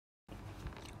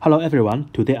Hello everyone,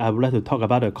 today I would like to talk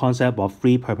about the concept of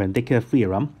free perpendicular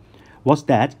theorem. What's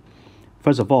that?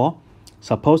 First of all,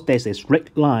 suppose there's a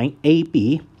straight line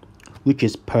AB which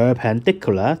is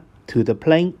perpendicular to the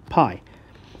plane pi.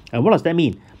 And what does that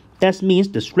mean? That means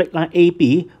the straight line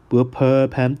AB will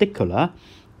perpendicular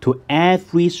to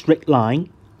every straight line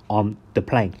on the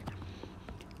plane.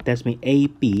 That means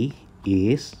AB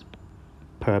is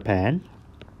perpendicular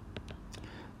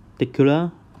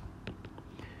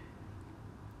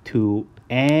to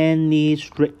any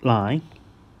straight line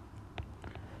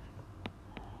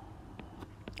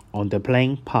on the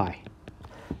plane pi.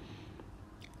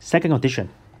 Second condition,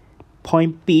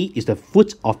 point B is the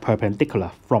foot of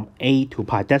perpendicular from A to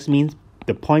pi. That means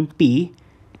the point B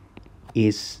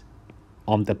is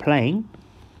on the plane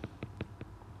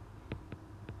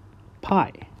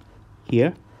pi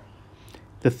here.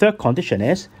 The third condition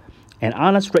is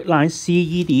another straight line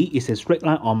CED is a straight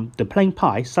line on the plane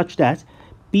pi such that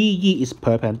BE is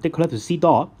perpendicular to C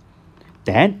dot.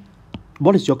 Then,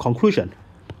 what is your conclusion?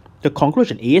 The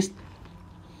conclusion is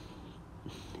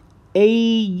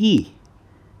AE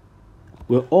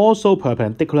will also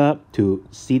perpendicular to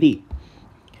CD.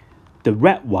 The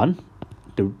red one,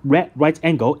 the red right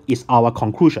angle, is our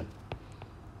conclusion.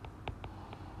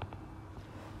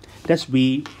 That's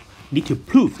we need to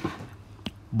prove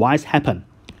why it's happened.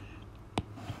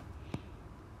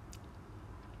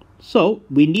 So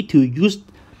we need to use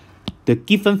the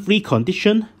given three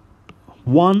conditions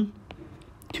 1,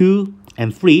 2,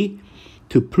 and 3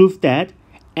 to prove that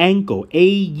angle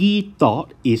AE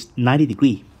dot is 90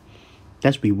 degrees.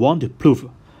 That's we want to prove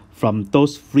from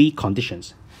those three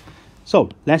conditions. So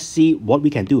let's see what we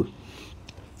can do.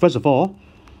 First of all,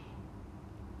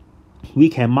 we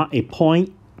can mark a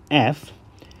point F,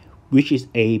 which is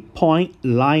a point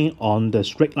lying on the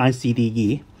straight line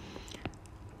CDE.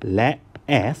 Let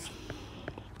F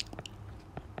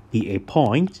be a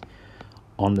point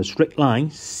on the straight line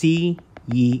CE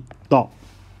dot.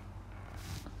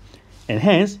 And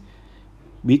hence,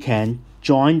 we can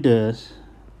join the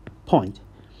point.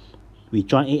 We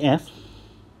join AF.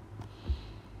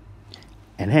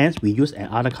 And hence, we use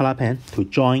another color pen to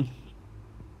join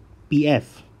BF.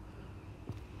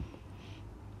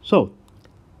 So,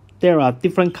 there are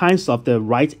different kinds of the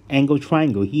right angle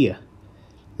triangle here.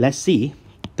 Let's see.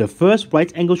 The first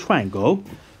right angle triangle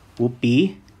would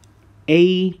be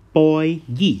A boy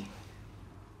E.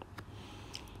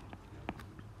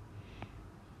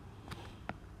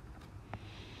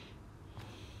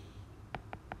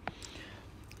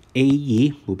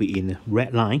 AE will be in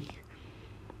red line.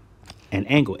 And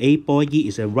angle A boy E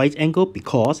is a right angle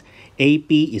because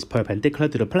AB is perpendicular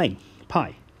to the plane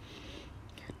pi.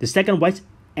 The second right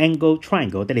angle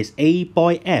triangle, that is A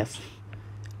boy F.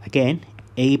 Again,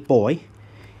 A boy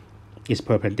is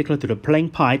perpendicular to the plane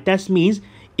pi. That means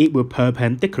it will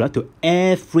perpendicular to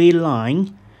every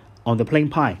line on the plane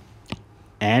pi.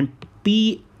 And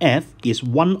BF is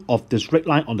one of the straight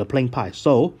line on the plane pi.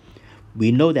 So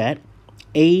we know that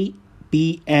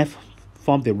ABF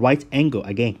form the right angle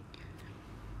again.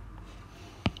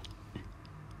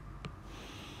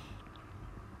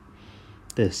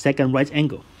 The second right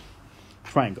angle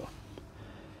triangle.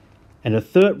 And the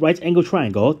third right angle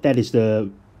triangle, that is the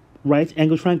right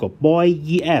angle triangle boy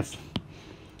EF.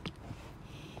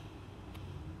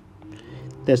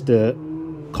 That's the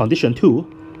condition 2.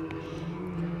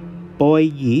 Boy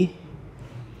E,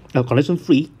 condition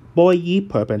 3, boy E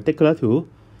perpendicular to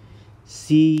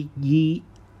CE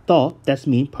dot. That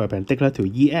means perpendicular to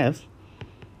EF.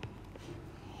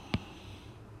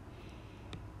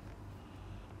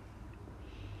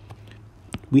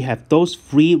 We have those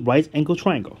three right angle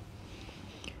triangle.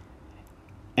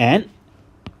 And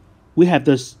we have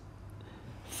this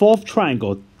fourth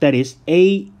triangle, that is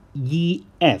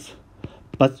AEF.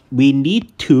 But we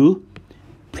need to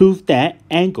prove that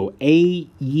angle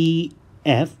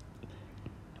AEF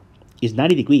is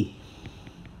 90 degrees.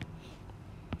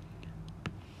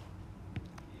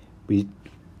 We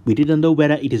didn't know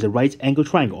whether it is a right angle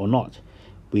triangle or not.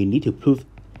 We need to prove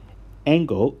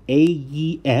angle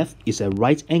AEF is a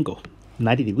right angle,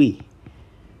 90 degrees.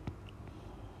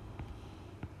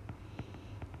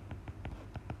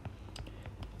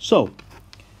 So,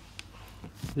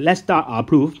 let's start our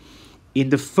proof. In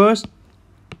the first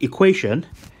equation,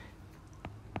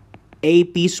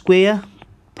 AB squared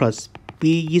plus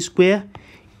BE squared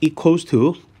equals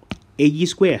to AE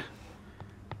squared.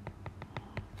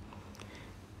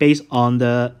 Based on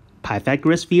the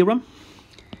Pythagoras theorem.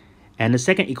 And the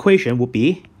second equation would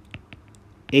be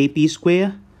AB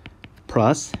squared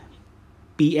plus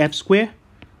BF squared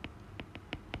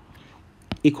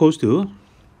equals to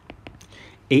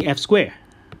AF squared.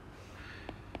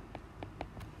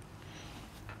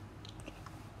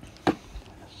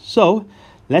 So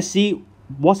let's see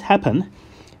what's happened.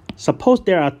 Suppose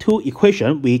there are two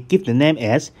equations. We give the name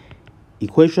as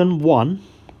equation 1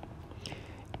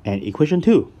 and equation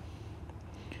 2.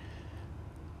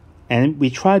 And we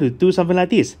try to do something like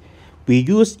this. We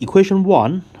use equation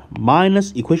 1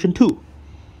 minus equation 2.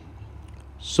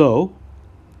 So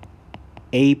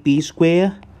ab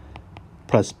squared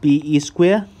plus be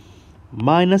squared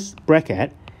minus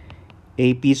bracket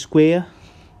ab squared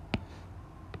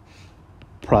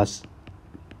plus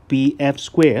bf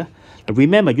squared.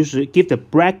 Remember, you should give the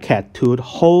bracket to the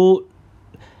whole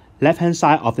left-hand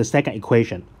side of the second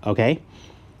equation, okay?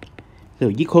 So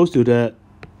equals to the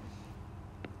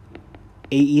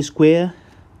ae squared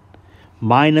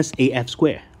minus af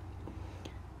squared.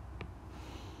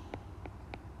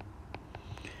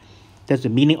 That's the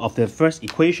meaning of the first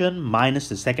equation minus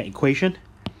the second equation.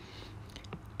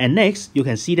 And next, you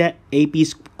can see that ab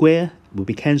squared will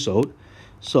be cancelled.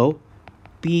 So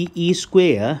be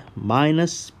squared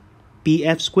minus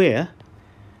bf squared.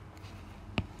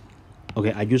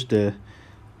 Okay, I use the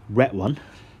red one.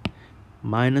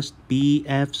 Minus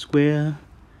bf squared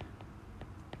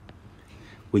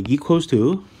will equals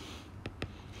to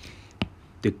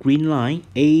the green line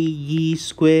ae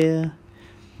squared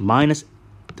minus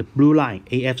the blue line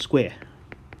af squared.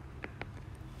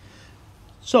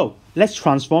 So let's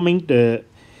transforming the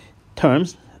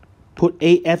terms. Put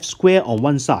af squared on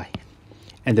one side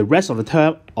and the rest of the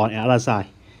term on the other side.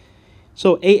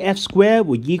 So af squared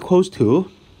will equals to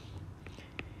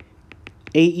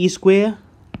ae squared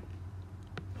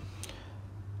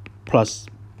plus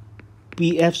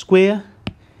bf squared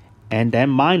and then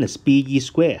minus be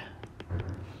squared.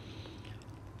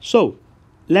 So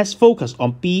let's focus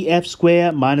on bf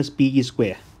squared minus be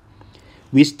squared.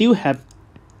 We still have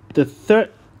the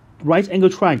third right angle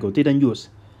triangle didn't use.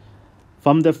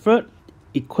 From the third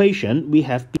equation, we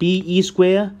have be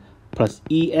squared plus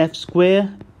ef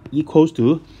squared equals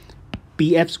to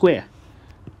bf squared.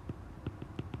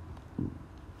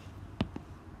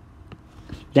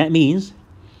 That means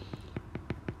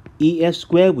ef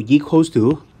squared will equals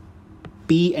to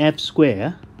bf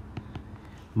squared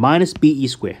minus be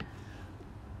squared.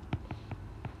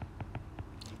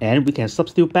 And we can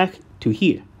substitute back to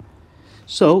here.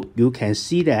 So you can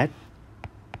see that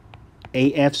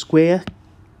af squared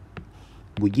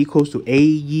will equals to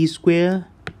ae squared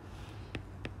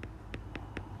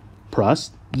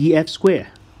plus ef squared.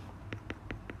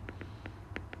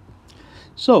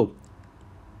 So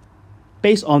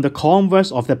based on the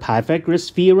converse of the Pythagoras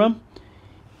theorem,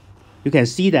 you can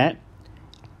see that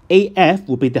AF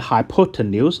will be the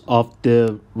hypotenuse of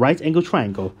the right angle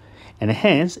triangle, and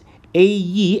hence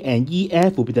AE and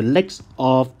EF will be the legs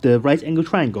of the right angle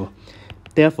triangle.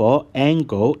 Therefore,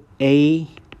 angle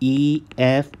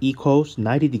AEF equals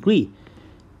 90 degrees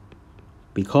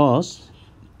because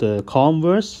the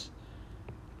converse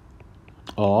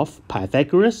of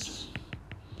Pythagoras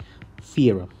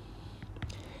theorem.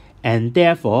 And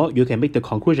therefore, you can make the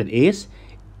conclusion is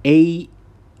AE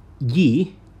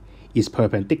is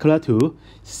perpendicular to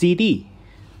CD.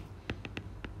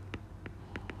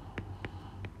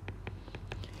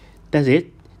 That's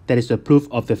it. That is the proof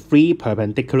of the three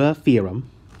perpendicular theorem.